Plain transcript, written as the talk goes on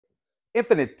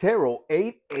Infinite Tarot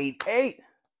 888.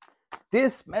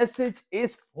 This message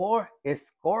is for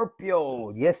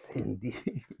Scorpio. Yes,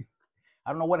 indeed.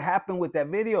 I don't know what happened with that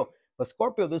video, but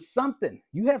Scorpio, there's something.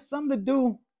 You have something to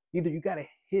do. Either you got a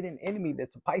hidden enemy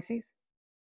that's a Pisces,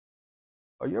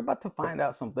 or you're about to find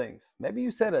out some things. Maybe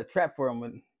you set a trap for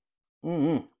him.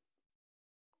 And,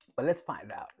 But let's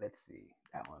find out. Let's see.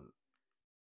 That one.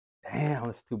 Damn,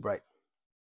 it's too bright.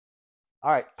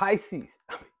 All right, Pisces.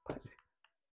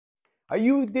 Are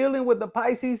you dealing with the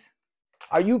Pisces?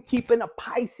 Are you keeping a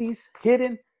Pisces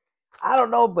hidden? I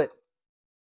don't know, but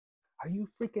are you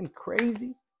freaking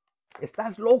crazy?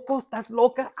 ¿Estás loco? ¿Estás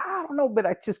loca? I don't know, but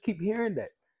I just keep hearing that.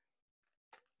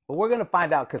 But we're going to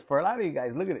find out, because for a lot of you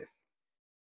guys, look at this.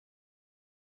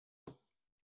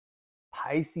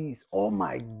 Pisces. Oh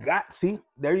my God. See,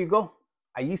 there you go.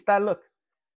 Ahí está, look.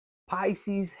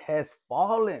 Pisces has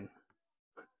fallen.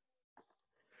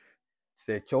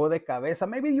 Se echó de cabeza.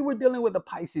 Maybe you were dealing with a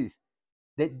Pisces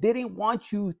that didn't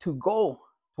want you to go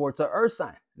towards the earth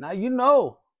sign. Now you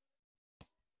know.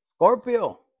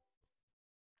 Scorpio.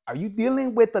 Are you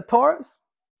dealing with the Taurus?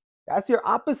 That's your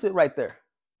opposite right there.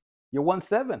 You're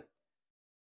 1-7.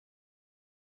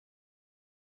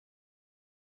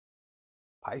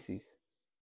 Pisces.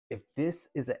 If this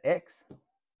is an X,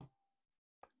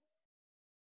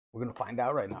 we're going to find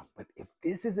out right now. But if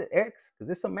this is an X, because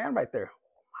there's a man right there.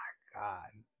 Oh my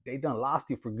God. They done lost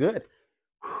you for good.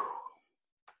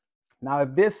 Now,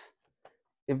 if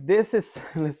this is,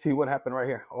 let's see what happened right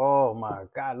here. Oh my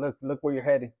God. Look where you're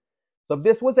heading. So if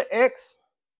this was an X,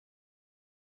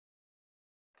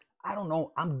 I don't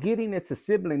know. I'm getting it's a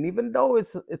sibling, even though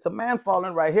it's a man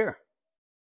falling right here.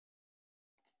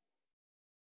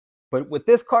 But with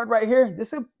this card right here,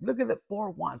 look at the 4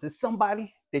 of Wands. It's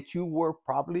somebody that you were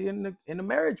probably in a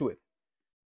marriage with.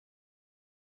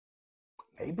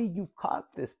 Maybe you caught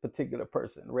this particular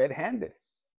person red-handed.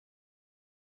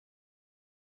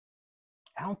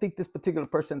 I don't think this particular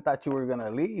person thought you were going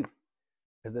to leave,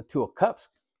 because the 2 of Cups.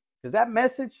 Because that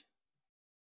message,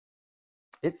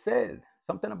 it said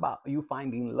something about you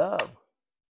finding love.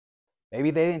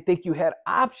 Maybe they didn't think you had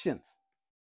options.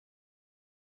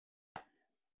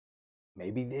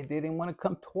 Maybe they didn't want to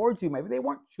come towards you. Maybe they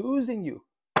weren't choosing you.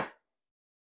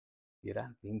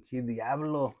 Mira, pinche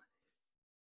diablo.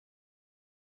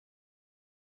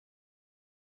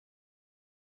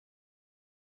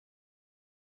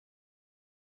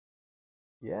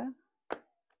 Yeah.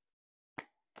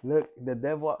 Look, the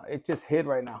devil, it just hit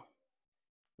right now.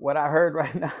 What I heard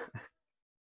right now.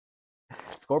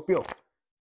 Scorpio,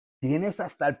 tienes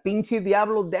hasta el pinche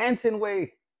diablo dancing,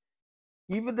 way.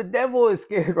 Even the devil is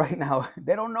scared right now.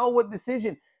 They don't know what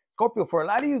decision. Scorpio, for a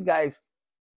lot of you guys,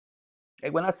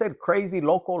 when I said crazy,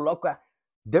 loco, loca,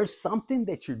 there's something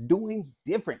that you're doing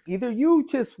different. Either you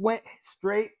just went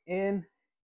straight in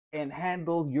and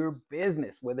handled your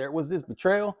business, whether it was this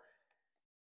betrayal.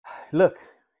 Look,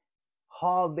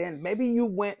 then maybe you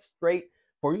went straight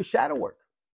for your shadow work.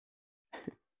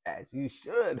 As you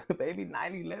should. Baby,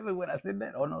 9/11 when I said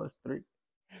that. Oh no, it's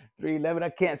 3/11. I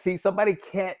can't see. Somebody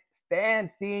can't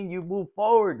stand seeing you move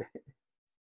forward.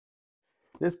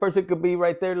 This person could be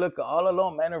right there, look, all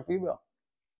alone, man or female.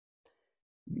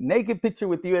 Naked picture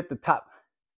with you at the top.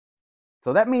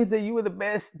 So that means that you were the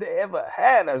best they ever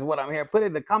had, is what I'm hearing. Put it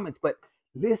in the comments. But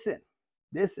listen.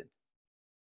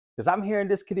 Because I'm hearing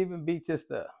this could even be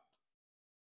just a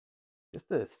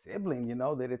sibling, you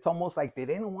know, that it's almost like they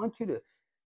didn't want you to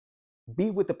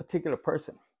be with a particular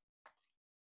person.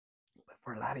 But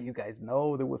for a lot of you guys,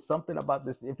 know there was something about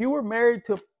this. If you were married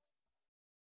to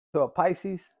a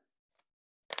Pisces,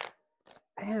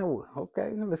 damn,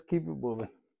 okay, let's keep it moving.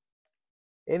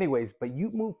 Anyways, but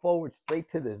you move forward straight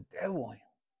to this devil.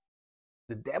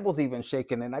 The devil's even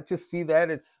shaking, and I just see that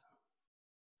it's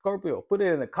Scorpio. Put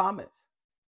it in the comments.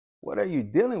 What are you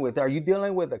dealing with? Are you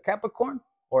dealing with a Capricorn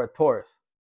or a Taurus?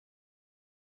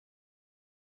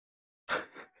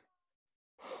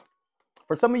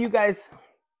 For some of you guys,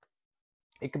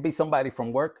 it could be somebody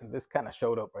from work. This kind of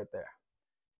showed up right there.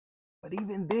 But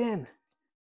even then,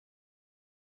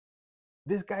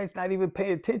 this guy's not even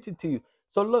paying attention to you.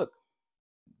 So look,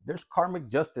 there's karmic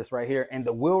justice right here, and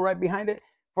the will right behind it.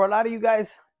 For a lot of you guys,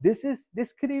 this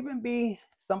could even be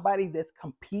somebody that's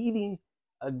competing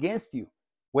against you,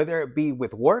 whether it be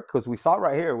with work, because we saw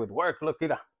right here with work, look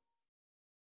at it,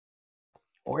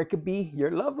 or it could be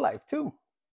your love life too.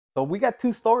 So we got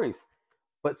 2 stories.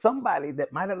 But somebody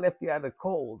that might have left you out of the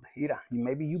cold,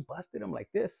 maybe you busted them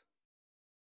like this.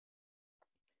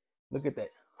 Look at that.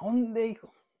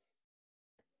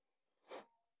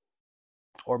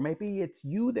 Or maybe it's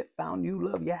you that found new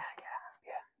love. Yeah.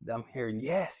 I'm hearing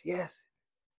yes.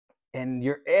 and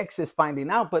your ex is finding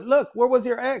out. But look, where was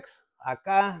your ex?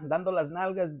 Acá, dando las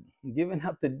nalgas, giving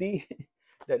up the D,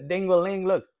 the dingaling.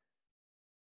 Look,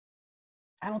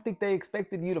 I don't think they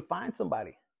expected you to find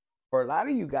somebody. For a lot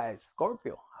of you guys,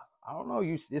 Scorpio, I don't know,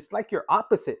 it's like you're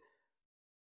opposite.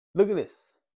 Look at this.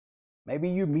 Maybe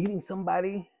you're meeting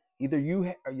somebody, either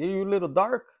you're a little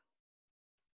dark,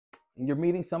 and you're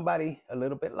meeting somebody a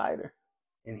little bit lighter.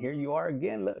 And here you are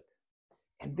again, look.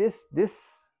 And this,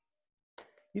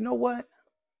 you know what?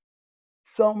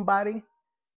 Somebody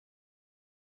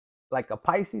like a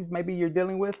Pisces, maybe you're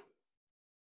dealing with,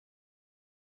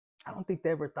 I don't think they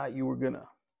ever thought you were going to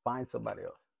find somebody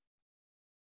else.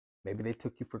 Maybe they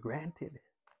took you for granted.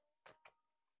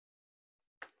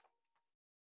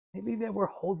 Maybe they were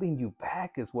holding you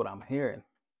back is what I'm hearing.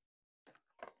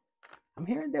 I'm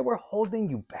hearing they were holding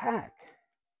you back.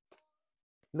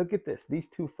 Look at this. These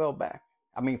two fell back.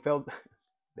 They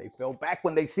fell back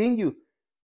when they seen you.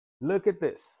 Look at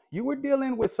this. You were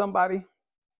dealing with somebody,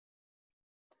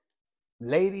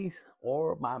 ladies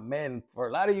or my men. For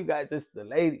a lot of you guys, it's the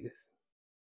ladies.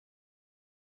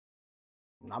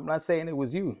 I'm not saying it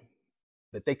was you,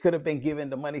 that they could have been giving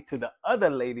the money to the other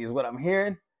lady is what I'm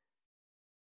hearing.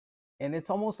 And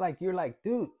it's almost like you're like,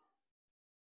 dude,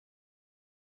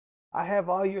 I have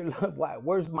all your love. Why?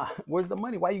 Where's the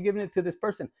money? Why are you giving it to this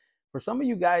person? For some of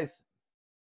you guys,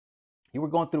 you were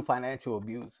going through financial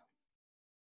abuse.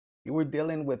 You were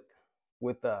dealing with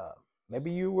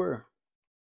maybe you were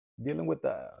dealing with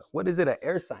what is it, an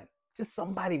air sign? Just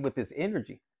somebody with this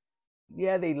energy.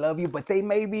 Yeah, they love you, but they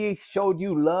maybe showed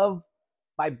you love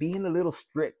by being a little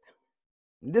strict.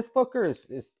 This fucker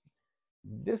is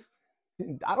this.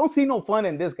 I don't see no fun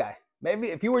in this guy. Maybe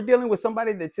if you were dealing with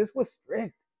somebody that just was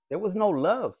strict, there was no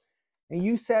love, and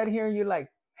you sat here and you're like,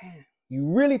 man,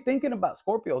 you really thinking about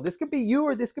Scorpio. This could be you,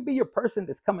 or this could be your person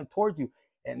that's coming towards you,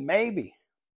 and maybe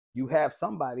you have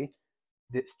somebody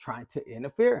that's trying to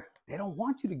interfere. They don't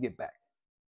want you to get back.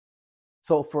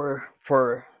 So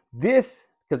for this,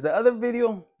 because the other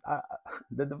video,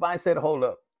 the divine said, hold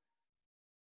up.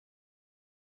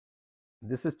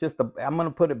 This is just I'm going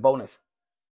to put it bonus.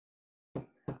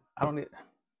 I don't need.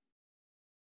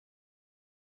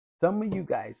 Some of you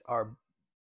guys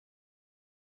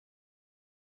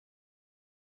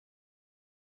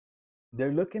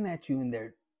they're looking at you and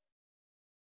they're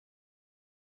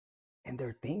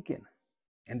thinking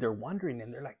and they're wondering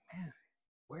and they're like, man,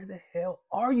 where the hell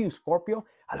are you, Scorpio?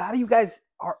 A lot of you guys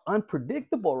are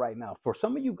unpredictable right now. For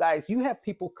some of you guys, you have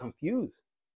people confused.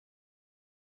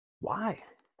 Why?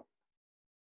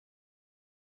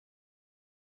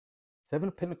 Seven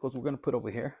of Pentacles we're going to put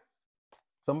over here.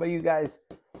 Some of you guys,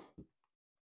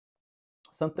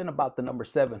 something about the number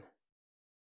 7.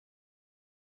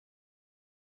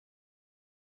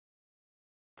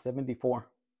 74.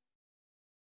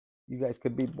 You guys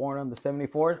could be born on the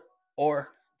 74th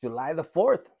or July the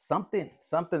 4th. Something.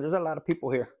 There's a lot of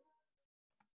people here.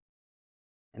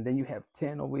 And then you have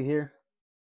 10 over here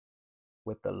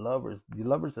with the lovers. The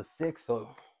lovers are 6, so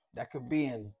that could be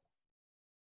in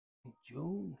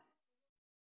June.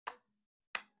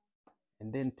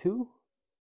 And then 2.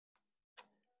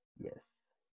 Yes.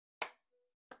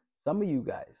 Some of you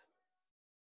guys,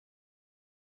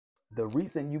 the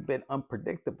reason you've been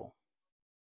unpredictable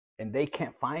and they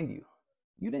can't find you,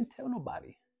 you didn't tell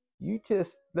nobody. You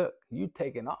just, look, you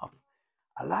taking off.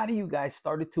 A lot of you guys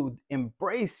started to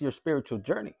embrace your spiritual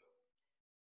journey.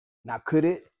 Now, could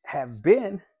it have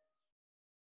been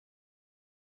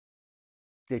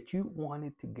that you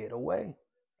wanted to get away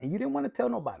and you didn't want to tell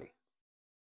nobody?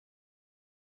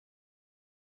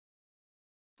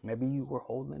 Maybe you were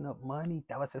holding up money.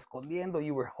 Estabas escondiendo.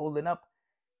 You were holding up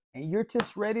and you're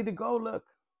just ready to go. Look.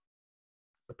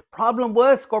 But the problem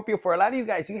was, Scorpio, for a lot of you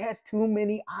guys, you had too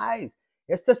many eyes.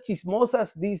 Estas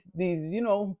chismosas, these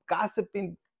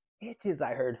gossiping bitches,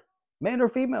 I heard. Men or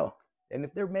female. And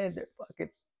if they're men, they're fucking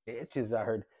bitches, I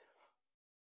heard.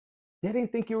 They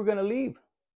didn't think you were going to leave.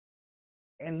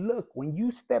 And look, when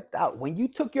you stepped out, when you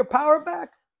took your power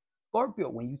back, Scorpio,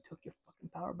 when you took your fucking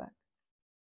power back,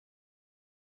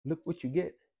 look what you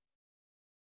get.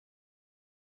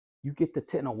 You get the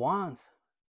 10 of Wands.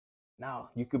 Now,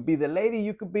 you could be the lady,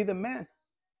 you could be the man.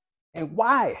 And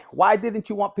why? Why didn't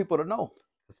you want people to know?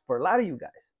 Because for a lot of you guys,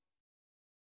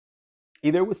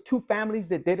 either it was 2 families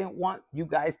that didn't want you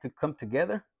guys to come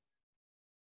together,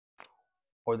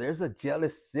 or there's a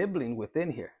jealous sibling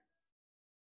within here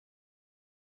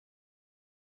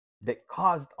that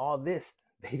caused all this.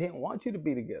 They didn't want you to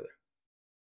be together.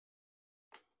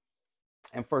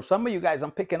 And for some of you guys,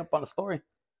 I'm picking up on a story.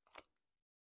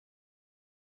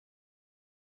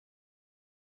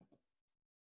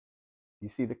 You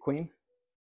see the Queen?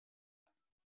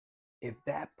 if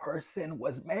that person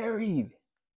was married.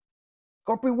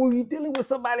 Scorpio, were you dealing with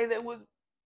somebody that was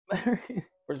married?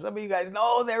 For some of you guys,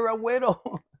 no, they're a widow.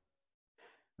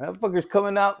 That fucker's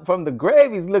coming out from the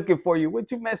grave. He's looking for you.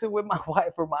 What you messing with my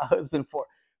wife or my husband for?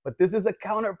 But this is a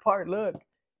counterpart. Look,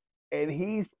 and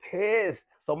he's pissed.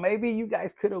 So maybe you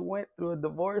guys could have went through a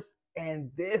divorce, and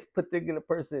this particular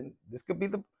person, this could be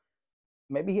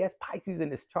maybe he has Pisces in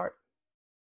his chart.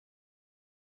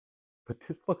 But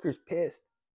this fucker's pissed.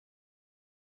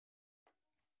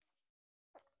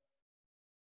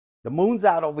 The moon's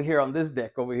out over here on this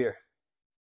deck over here.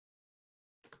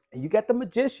 And you got the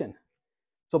magician.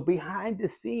 So behind the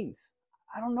scenes,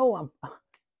 I don't know.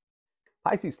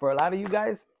 Pisces, for a lot of you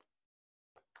guys,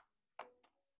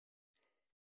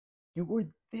 you were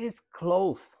this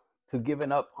close to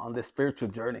giving up on this spiritual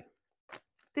journey.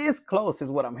 This close is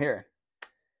what I'm hearing.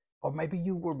 Or maybe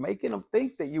you were making them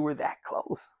think that you were that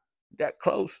close.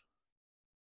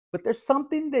 But there's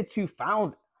something that you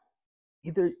found.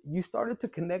 Either you started to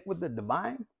connect with the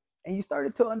divine and you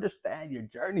started to understand your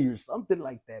journey or something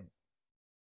like that.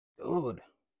 Dude.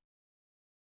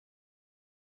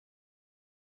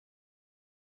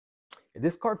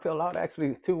 This card fell out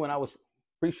actually too when I was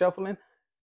pre-shuffling.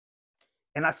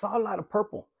 And I saw a lot of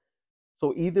purple.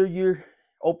 So either you're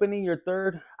opening your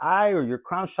third eye or your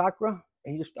crown chakra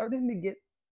and you're starting to get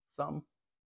some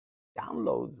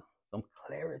downloads, some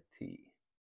clarity.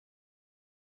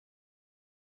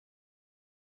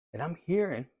 And I'm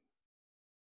hearing,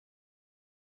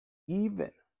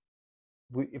 even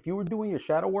if you were doing your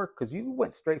shadow work, because you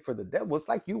went straight for the devil, it's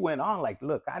like you went on like,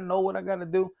 look, I know what I got to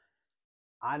do.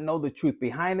 I know the truth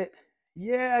behind it.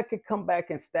 Yeah, I could come back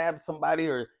and stab somebody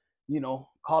or,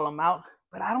 call them out.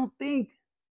 But I don't think,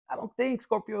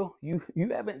 Scorpio, you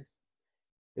haven't.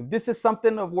 If this is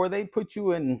something of where they put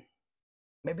you in,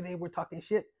 maybe they were talking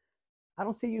shit. I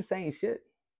don't see you saying shit.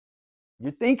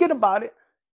 You're thinking about it.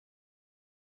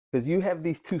 Because you have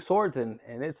these two swords and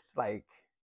it's like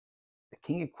the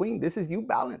king and queen. This is you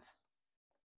balance.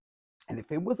 And if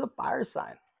it was a fire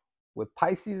sign with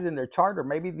Pisces in their chart, or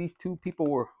maybe these two people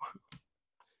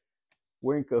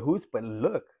were in cahoots, but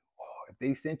look, if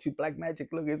they sent you black magic,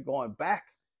 look, it's going back.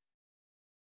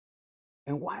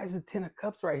 And why is the 10 of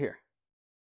Cups right here?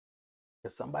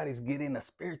 Because somebody's getting a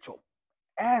spiritual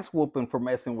ass whooping for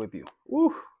messing with you.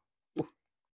 Ooh.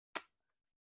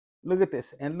 Look at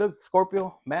this. And look,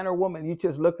 Scorpio, man or woman, you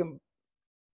just looking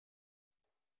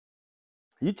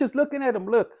at him.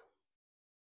 Look.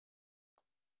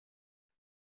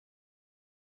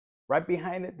 Right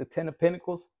behind it, the 10 of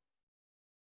Pentacles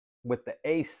with the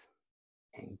ace.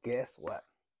 And guess what?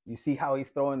 You see how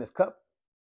he's throwing his cup?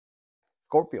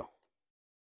 Scorpio.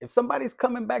 If somebody's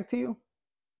coming back to you,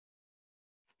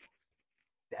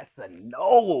 that's a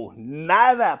no.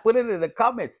 Nada. Put it in the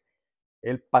comments.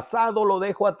 El pasado lo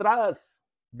dejo atrás.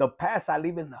 The past, I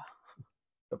leave in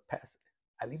the past.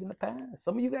 I leave in the past.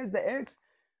 Some of you guys, the ex,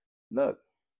 look,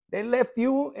 they left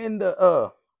you in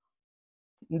the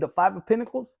 5 of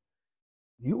Pentacles.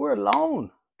 You were alone.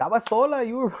 Estaba sola.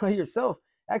 You were by yourself.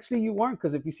 Actually, you weren't,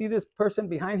 because if you see this person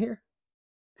behind here,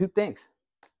 two things.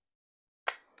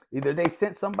 Either they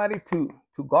sent somebody to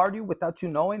guard you without you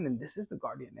knowing, and this is the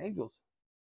guardian angels,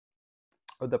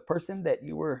 or the person that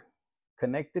you were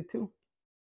connected to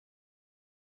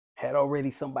had already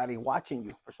somebody watching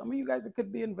you. For some of you guys, it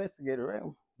could be an investigator, right?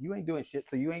 You ain't doing shit,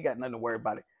 so you ain't got nothing to worry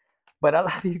about it. But a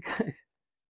lot of you guys,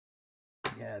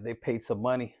 yeah, they paid some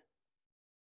money.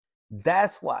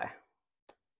 That's why.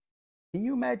 Can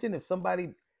you imagine if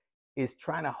somebody is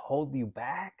trying to hold you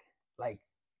back, like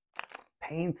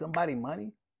paying somebody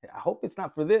money? I hope it's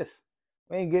not for this.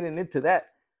 We ain't getting into that.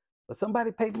 But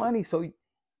somebody paid money, so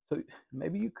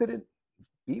maybe you couldn't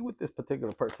be with this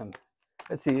particular person.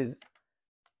 Let's see,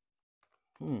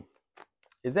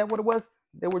 is that what it was?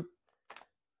 They were,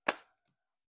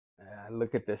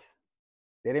 look at this.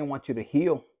 They didn't want you to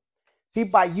heal. See,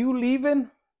 by you leaving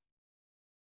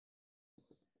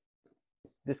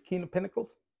this King of Pentacles,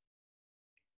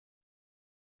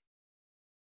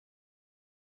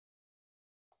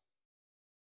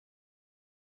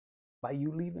 by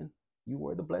you leaving, you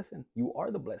were the blessing. You are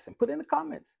the blessing. Put in the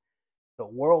comments. The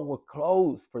world will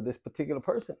close for this particular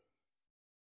person.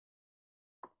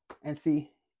 And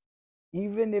see,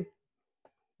 even if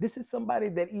this is somebody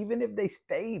that even if they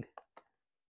stayed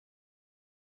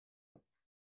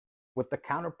with the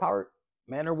counterpart,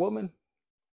 man or woman,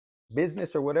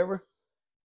 business or whatever,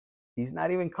 he's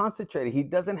not even concentrated. He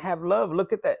doesn't have love.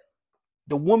 Look at that.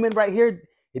 The woman right here,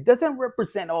 it doesn't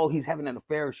represent, oh, he's having an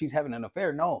affair or she's having an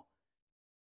affair. No.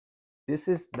 This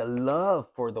is the love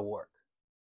for the work.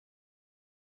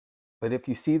 But if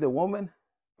you see the woman,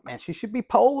 Man, she should be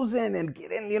posing and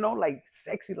getting, you know, like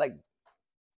sexy, like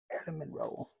Marilyn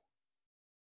Monroe.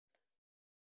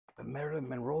 But Marilyn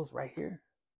Monroe's right here.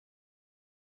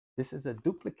 This is a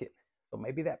duplicate. So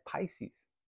maybe that Pisces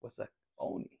was a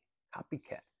Oni,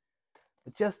 copycat.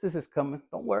 But justice is coming.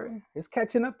 Don't worry. It's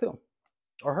catching up to him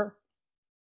or her.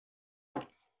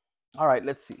 All right,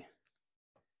 let's see.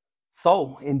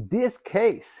 So in this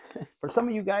case, for some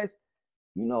of you guys,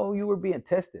 you know you were being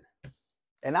tested.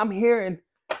 And I'm hearing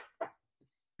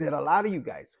that a lot of you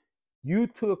guys, you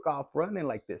took off running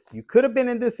like this. You could have been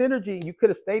in this energy. You could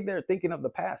have stayed there thinking of the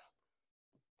past.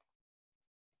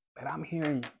 But I'm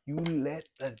hearing you let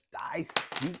the dice,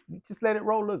 you just let it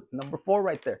roll. Look, number 4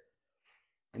 right there.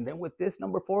 And then with this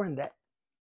number 4 and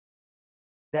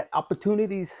that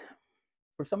opportunities,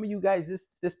 for some of you guys,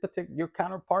 this particular, your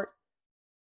counterpart,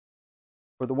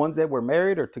 for the ones that were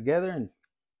married or together and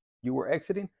you were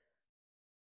exiting,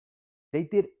 they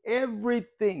did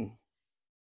everything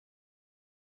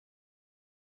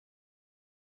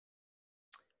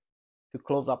to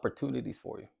close opportunities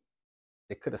for you.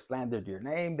 They could have slandered your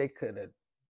name. They could have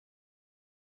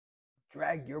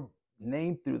dragged your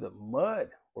name through the mud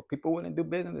where people wouldn't do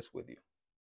business with you.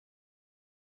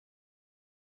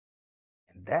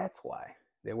 And that's why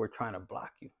they were trying to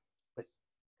block you. But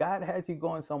God has you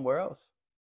going somewhere else.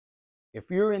 If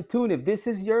you're in tune, if this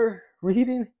is your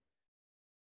reading,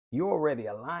 you're already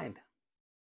aligned.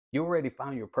 You already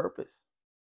found your purpose.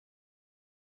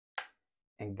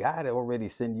 And God already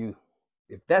sent you.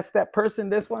 If that's that person,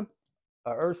 this one,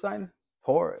 earth sign,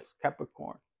 Taurus,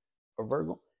 Capricorn, or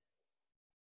Virgo.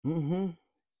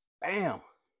 Bam.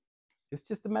 It's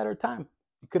just a matter of time.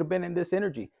 You could have been in this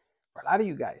energy. For a lot of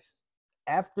you guys,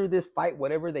 after this fight,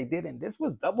 whatever they did, and this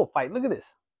was double fight. Look at this.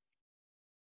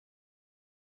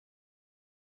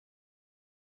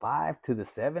 5 to the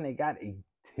 7, it got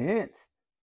intense.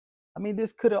 I mean,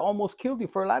 this could have almost killed you.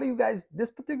 For a lot of you guys, this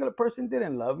particular person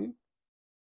didn't love you.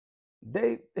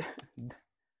 They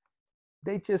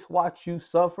just watched you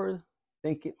suffer,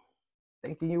 thinking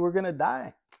you were gonna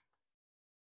die.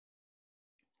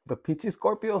 But pinche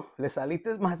Scorpio, le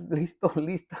saliste más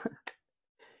lista.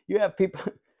 You have people,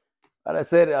 like I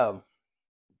said,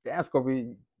 damn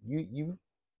Scorpio, you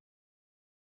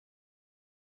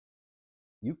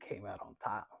came out on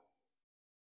top.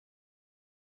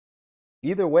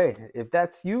 Either way, if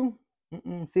that's you,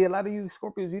 see, a lot of you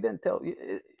Scorpios, you didn't tell.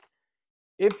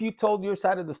 If you told your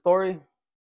side of the story,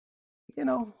 you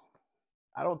know,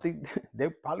 I don't think they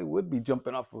probably would be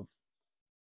jumping off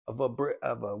of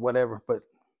a whatever. But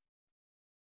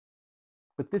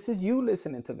this is you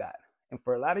listening to God. And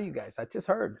for a lot of you guys, I just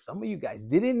heard some of you guys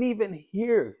didn't even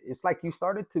hear. It's like you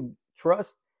started to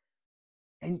trust,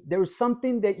 and there's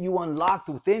something that you unlocked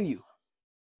within you.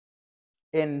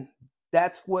 And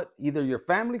that's what either your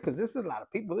family, because this is a lot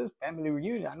of people, this family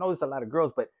reunion. I know there's a lot of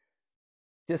girls, but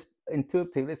just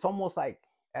intuitively, it's almost like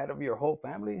out of your whole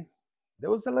family,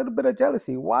 there was a little bit of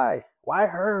jealousy. Why? Why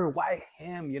her? Why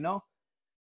him? You know?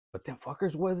 But then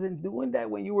fuckers wasn't doing that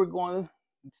when you were going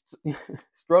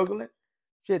struggling.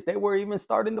 Shit, they were even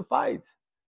starting the fights.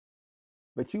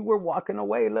 But you were walking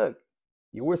away. Look,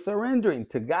 you were surrendering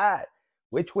to God.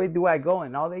 Which way do I go?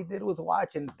 And all they did was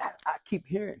watch. And that I keep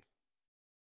hearing.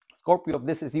 Scorpio, if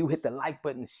this is you, hit the like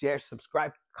button, share,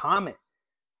 subscribe, comment.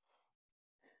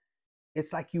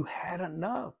 It's like you had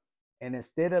enough. And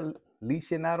instead of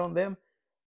leashing out on them,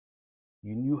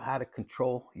 you knew how to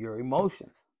control your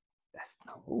emotions. That's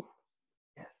no,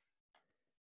 yes.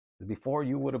 Before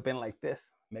you would have been like this.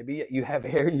 Maybe you have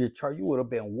hair in your chart, you would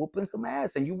have been whooping some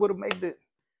ass, and you would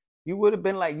have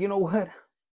been like, you know what?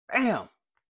 Bam.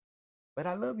 But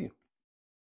I love you.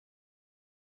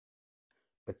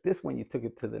 But this one, you took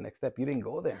it to the next step. You didn't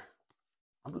go there.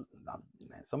 Man,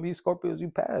 some of you Scorpios, you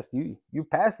passed. You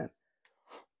passing.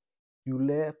 You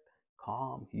left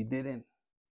calm. You didn't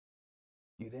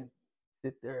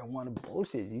sit there and want to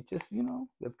bullshit. You just, you know,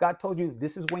 if God told you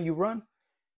this is when you run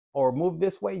or move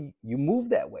this way, you move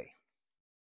that way.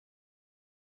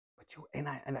 But you, and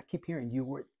I keep hearing you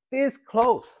were this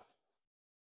close.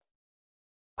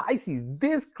 Pisces,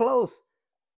 this close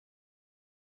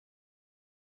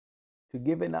to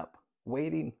giving up,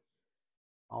 waiting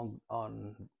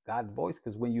on God's voice.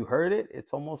 Because when you heard it,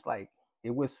 it's almost like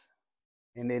it was,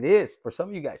 and it is for some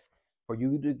of you guys, for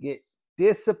you to get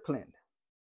disciplined.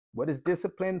 What is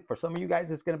discipline? For some of you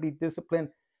guys, it's going to be discipline.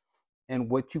 And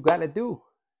what you got to do,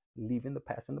 leaving the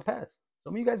past in the past.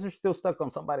 Some of you guys are still stuck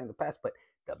on somebody in the past, but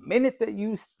the minute that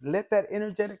you let that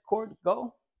energetic cord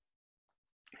go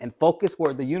and focus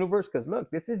where the universe, because look,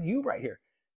 this is you right here.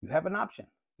 You have an option.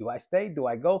 Do I stay? Do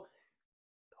I go?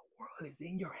 The world is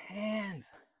in your hands.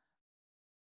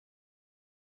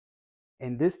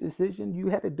 And this decision, you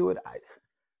had to do it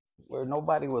where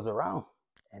nobody was around.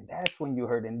 And that's when you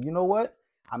heard. And you know what?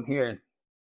 I'm hearing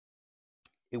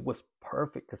it was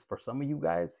perfect, because for some of you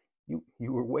guys, you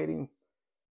were waiting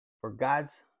for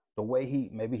God's, the way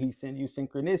he sent you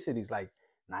synchronicities like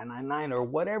 999 or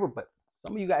whatever, but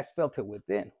some of you guys felt it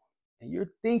within. And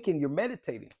you're thinking, you're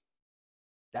meditating.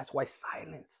 That's why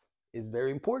silence is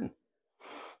very important.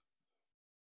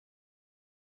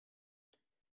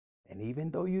 And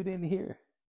even though you didn't hear,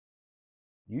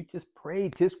 you just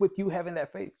prayed, just with you having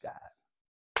that faith. God,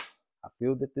 I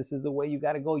feel that this is the way you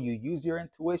got to go. You use your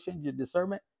intuition, your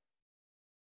discernment.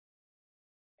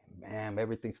 And man,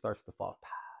 everything starts to fall.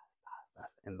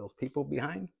 And those people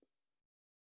behind,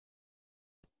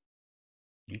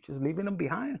 you just leaving them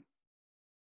behind.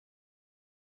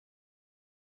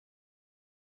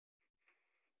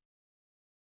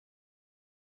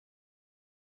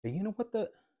 But you know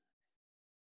what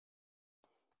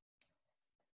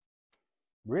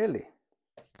really?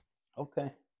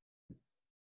 Okay.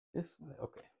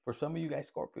 Okay. For some of you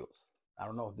guys, Scorpios, I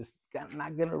don't know, this is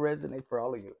not going to resonate for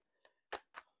all of you.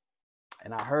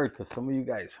 And I heard, because some of you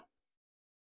guys,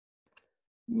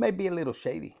 you may be a little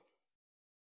shady,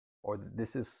 or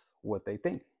this is what they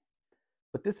think.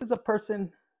 But this is a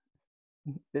person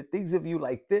that thinks of you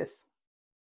like this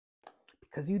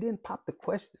because you didn't pop the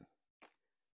question.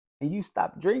 And you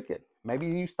stopped drinking. Maybe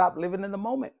you stopped living in the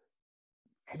moment.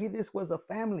 Maybe this was a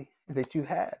family that you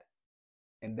had,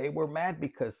 and they were mad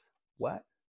because what?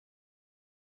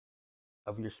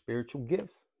 Of your spiritual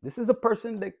gifts. This is a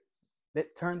person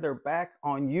that turned their back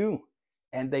on you,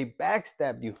 and they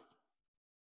backstabbed you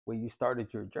when you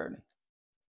started your journey.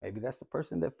 Maybe that's the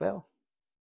person that fell.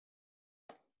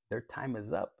 Their time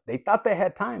is up. They thought they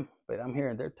had time, but I'm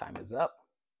hearing their time is up.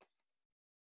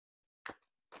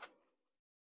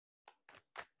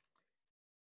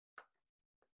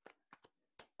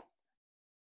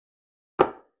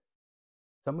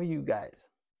 Some of you guys,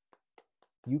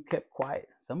 you kept quiet.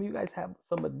 Some of you guys have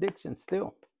some addiction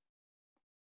still.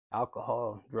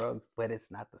 Alcohol, drugs, but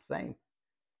it's not the same.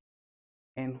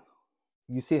 And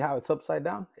you see how it's upside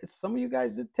down? Some of you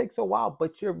guys, it takes a while,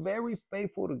 but you're very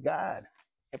faithful to God.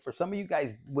 And for some of you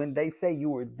guys, when they say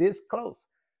you were this close,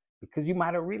 because you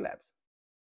might have relapsed.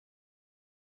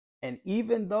 And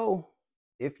even though,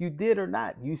 if you did or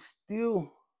not, you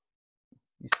still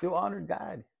honored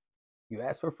God. You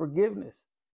asked for forgiveness.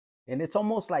 And it's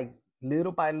almost like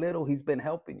little by little, he's been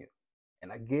helping you.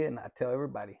 And again, I tell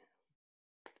everybody,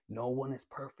 no one is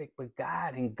perfect but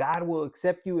God. And God will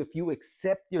accept you if you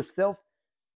accept yourself.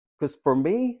 Because for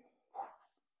me,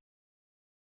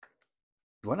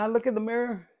 when I look in the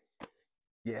mirror,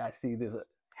 yeah, I see this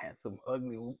handsome,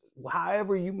 ugly,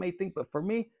 however you may think. But for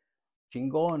me,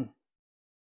 chingon,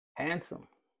 handsome,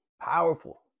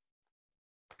 powerful,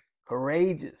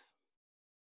 courageous.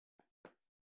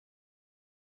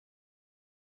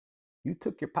 You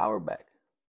took your power back.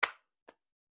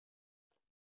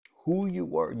 Who you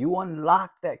were. You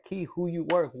unlocked that key, who you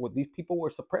were. Well, these people were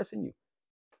suppressing you.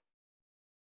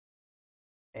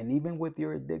 And even with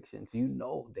your addictions, you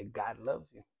know that God loves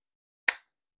you.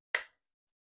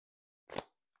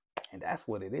 And that's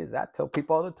what it is. I tell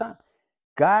people all the time,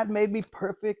 God made me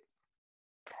perfect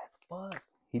as fuck.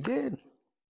 He did.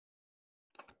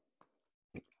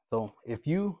 So if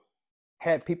you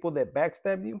had people that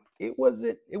backstabbed you, it was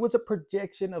a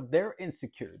projection of their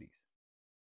insecurities.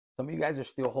 Some of you guys are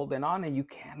still holding on and you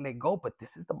can't let go, but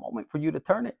this is the moment for you to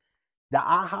turn it. The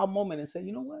aha moment and say,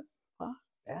 you know what? Fuck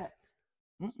that.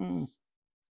 I'm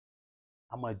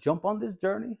going to jump on this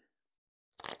journey.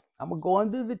 I'm going to go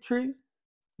under the tree.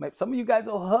 Maybe some of you guys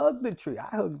will hug the tree.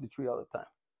 I hug the tree all the time.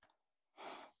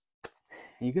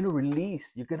 And you're going to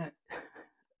release.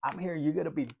 I'm here. You're going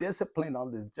to be disciplined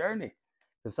on this journey.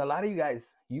 Because a lot of you guys,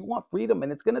 you want freedom,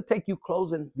 and it's going to take you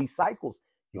closing these cycles.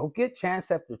 You'll get chance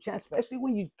after chance, especially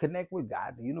when you connect with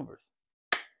God, the universe.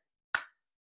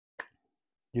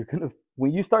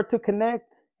 When you start to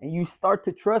connect and you start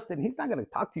to trust, and he's not going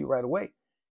to talk to you right away,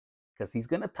 because he's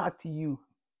going to talk to you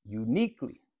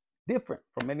uniquely, different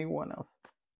from anyone else.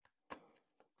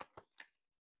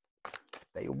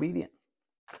 Stay obedient.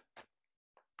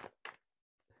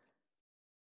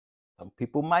 Some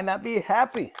people might not be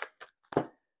happy.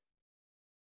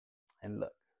 And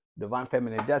look, divine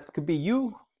feminine, that could be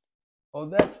you, or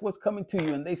that's what's coming to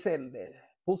you. And they said,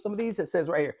 pull some of these. It says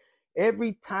right here,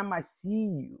 every time I see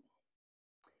you,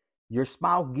 your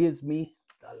smile gives me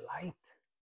the light.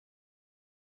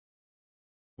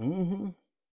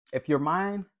 If you're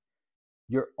mine,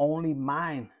 you're only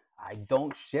mine. I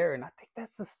don't share. And I think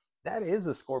that is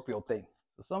a Scorpio thing.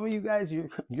 So some of you guys,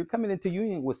 you're coming into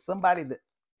union with somebody that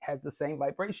has the same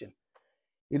vibration.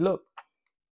 Y look,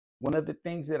 one of the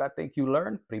things that I think you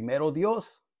learn, primero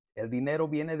Dios, el dinero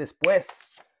viene después.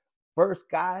 First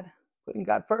God, putting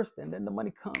God first, and then the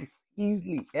money comes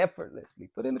easily, effortlessly.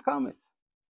 Put in the comments.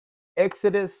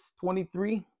 Exodus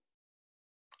 23,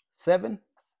 7.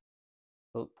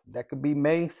 So that could be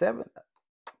May 7th.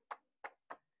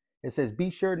 It says, be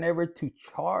sure never to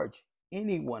charge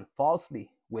anyone falsely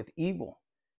with evil.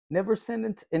 Never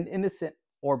sentence an innocent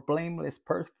or blameless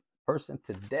person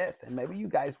to death. And maybe you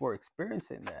guys were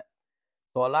experiencing that.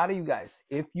 So a lot of you guys,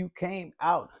 if you came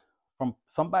out from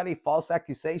somebody, false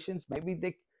accusations,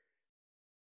 maybe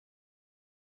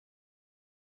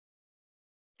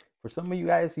for some of you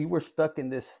guys, you were stuck in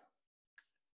this.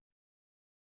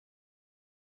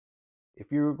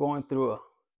 If you were going through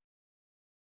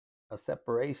a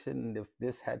separation, if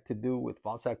this had to do with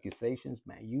false accusations,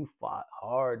 man, you fought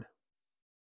hard.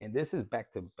 And this is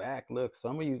back to back. Look,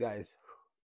 some of you guys,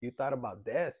 you thought about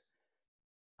death.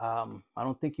 I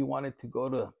don't think you wanted to go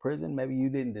to prison. Maybe you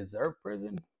didn't deserve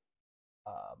prison.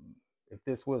 If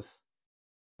this was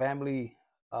family,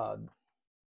 oh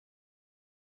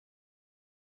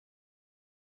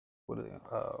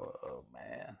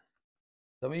man,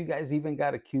 some of you guys even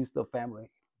got accused of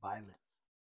family violence.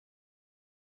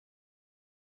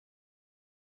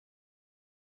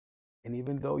 And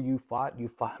even though you fought,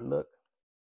 look,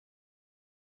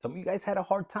 some of you guys had a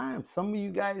hard time. Some of you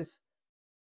guys,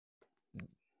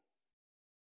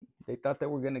 they thought they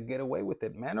were going to get away with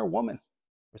it, man or woman.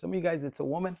 For some of you guys, it's a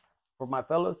woman. For my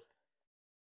fellas,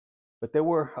 but they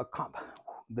were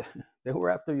they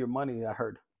were after your money, I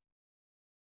heard.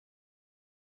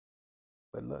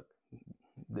 But look,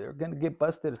 they're going to get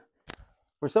busted.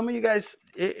 For some of you guys,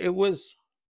 it was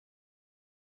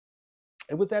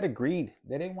out of greed.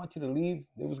 They didn't want you to leave.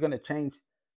 It was going to change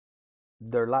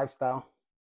their lifestyle.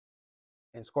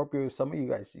 And Scorpio, some of you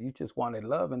guys, you just wanted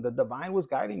love, and the divine was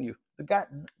guiding you.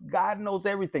 God knows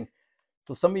everything.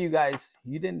 So some of you guys,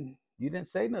 you didn't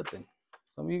say nothing.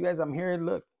 Some of you guys, I'm hearing,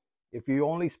 look, if you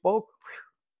only spoke,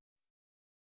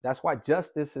 that's why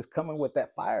justice is coming with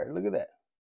that fire. Look at that.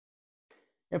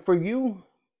 And for you,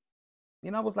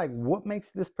 I was like, what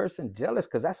makes this person jealous?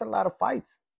 Because that's a lot of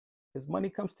fights. His money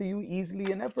comes to you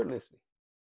easily and effortlessly.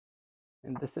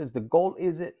 And this says the goal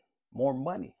isn't more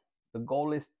money. The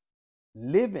goal is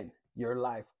living your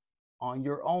life on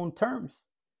your own terms.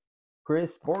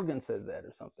 Chris Borgen says that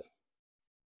or something.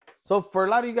 So for a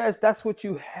lot of you guys, that's what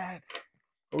you had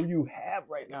or you have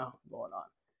right now going on.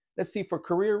 Let's see for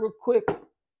career real quick.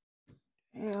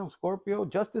 Damn, Scorpio,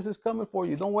 justice is coming for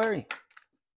you. Don't worry.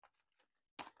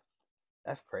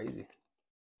 That's crazy.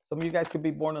 Some of you guys could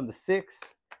be born on the 6th.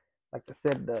 Like I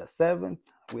said, the 7th.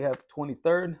 We have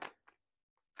 23rd.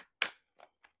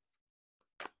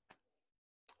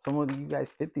 Some of you guys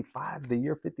 55, the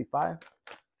year 55.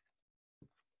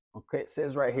 Okay, it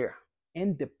says right here,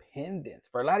 independence.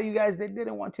 For a lot of you guys, they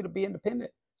didn't want you to be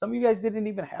independent. Some of you guys didn't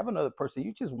even have another person.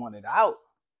 You just wanted out.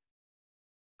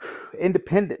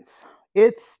 Independence.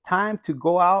 It's time to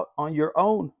go out on your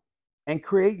own and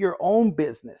create your own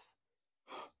business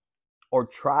or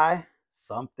try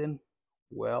something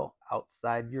well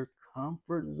outside your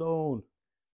comfort zone.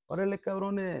 Órale,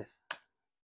 cabrones.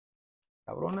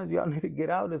 Cabrones, y'all need to get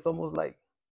out. It's almost like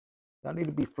y'all need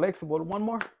to be flexible. One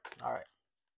more. All right.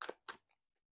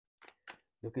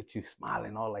 Look at you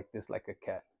smiling all like this, like a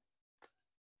cat.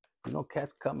 You know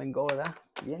cats come and go, ¿verdad?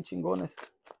 Bien chingones.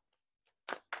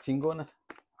 Chingones.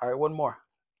 All right, one more.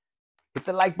 Hit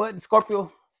the like button,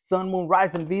 Scorpio. Sun, Moon,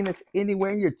 Rising, Venus,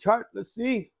 anywhere in your chart. Let's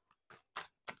see.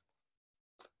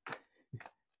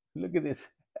 Look at this.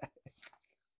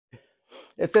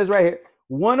 It says right here,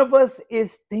 one of us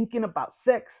is thinking about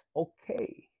sex.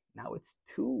 Okay, now it's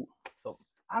 2. So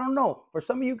I don't know. For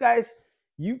some of you guys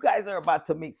are about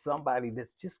to meet somebody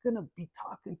that's just going to be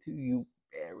talking to you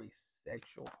very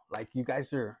sexual. Like you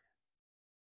guys are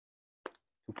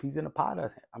 2 peas in a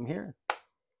pod. I'm hearing.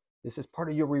 This is part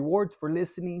of your rewards for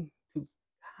listening to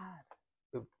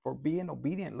God, for being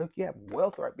obedient. Look, you have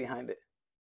wealth right behind it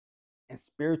and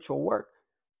spiritual work.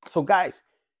 So guys,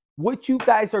 what you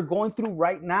guys are going through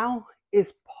right now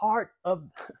is part of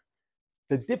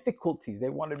the difficulties. They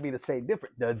wanted me to say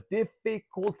different. The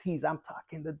difficulties, I'm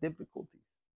talking the difficulties.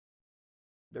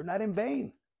 They're not in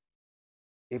vain.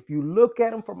 If you look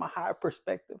at them from a higher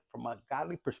perspective, from a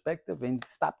godly perspective, and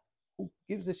stop, who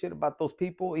gives a shit about those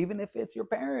people, even if it's your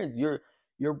parents,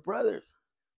 your brothers,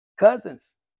 cousins.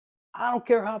 I don't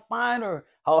care how fine or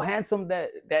how handsome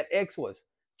that ex was.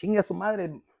 Chinga su madre,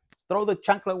 throw the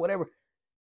chancla, whatever.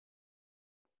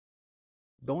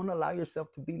 Don't allow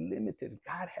yourself to be limited.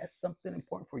 God has something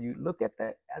important for you. Look at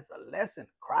that as a lesson.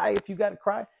 Cry if you got to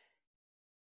cry.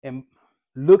 And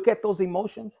Look at those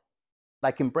emotions,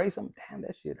 like embrace them. Damn,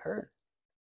 that shit hurt.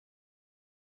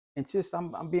 And just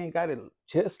I'm being guided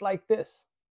just like this.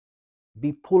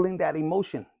 Be pulling that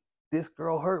emotion. This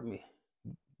girl hurt me.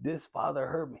 This father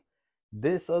hurt me.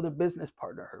 This other business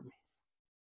partner hurt me.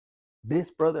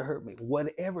 This brother hurt me.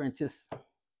 Whatever.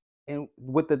 And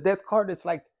with the death card, it's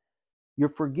like you're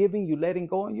forgiving, you letting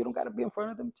go, and you don't got to be in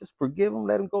front of them. Just forgive them,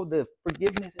 let them go. The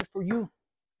forgiveness is for you,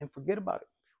 and forget about it.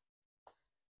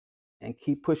 And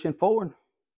keep pushing forward.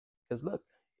 Because look,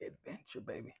 adventure,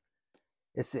 baby.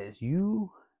 It says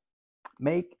you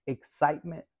make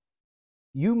exciting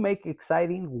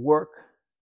work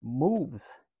moves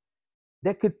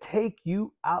that could take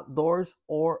you outdoors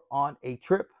or on a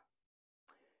trip.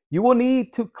 You will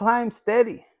need to climb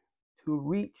steady to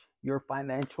reach your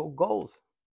financial goals.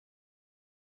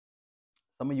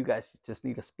 Some of you guys just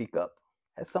need to speak up.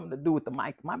 It has something to do with the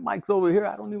mic. My mic's over here.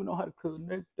 I don't even know how to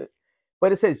connect it.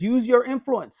 But it says use your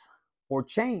influence for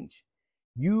change.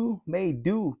 You may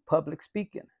do public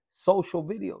speaking, social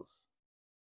videos,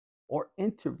 or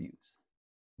interviews.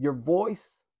 Your voice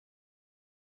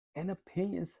and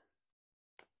opinions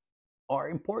are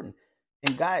important.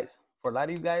 And guys, for a lot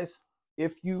of you guys,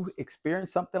 if you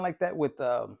experience something like that with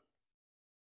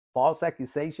false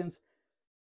accusations,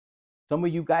 some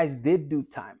of you guys did do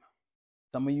time.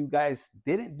 Some of you guys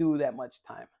didn't do that much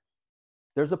time.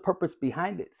 There's a purpose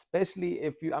behind it,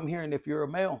 especially I'm hearing if you're a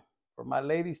male, for my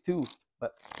ladies too,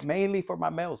 but mainly for my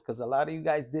males, because a lot of you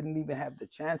guys didn't even have the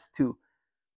chance to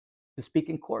speak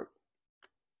in court.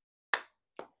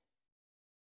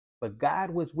 But God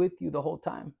was with you the whole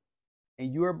time,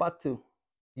 and you're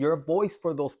a voice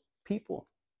for those people,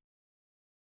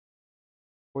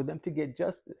 for them to get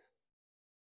justice.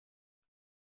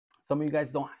 Some of you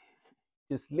guys don't.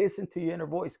 Just listen to your inner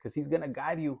voice, because he's going to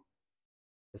guide you.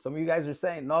 And some of you guys are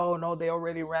saying, no, they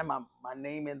already ran my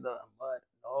name in the mud.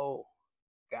 No,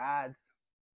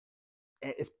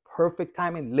 it's perfect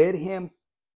timing. Let him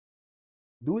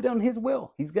do it on his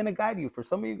will. He's going to guide you. For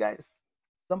some of you guys,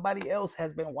 somebody else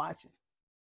has been watching.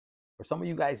 For some of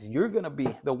you guys, you're going to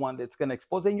be the one that's going to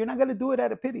expose it. And you're not going to do it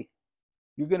out of pity.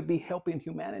 You're going to be helping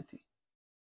humanity.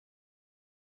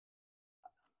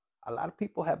 A lot of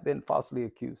people have been falsely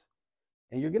accused.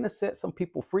 And you're going to set some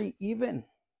people free, even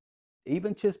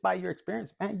just by your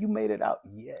experience. Man, you made it out.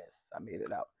 Yes, I made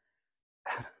it out.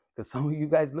 Because some of you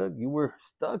guys, look, you were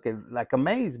stuck and like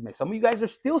amazed me. Some of you guys are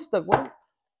still stuck. Well,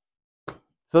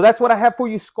 so that's what I have for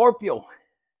you, Scorpio.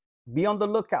 Be on the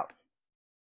lookout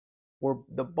for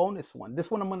the bonus one.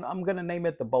 This one I'm gonna name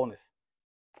it the bonus.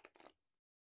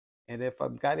 And if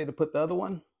I've got it to put the other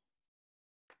one,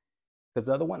 because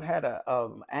the other one had a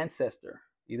ancestor,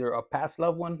 either a past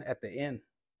loved one at the end.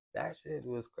 That shit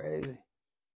was crazy.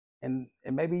 And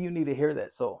maybe you need to hear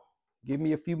that. So give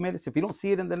me a few minutes. If you don't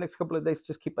see it in the next couple of days,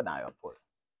 just keep an eye out for it.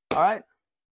 All right.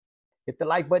 Hit the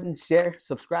like button, share,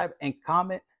 subscribe, and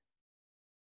comment.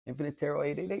 Infinite Tarot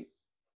 888.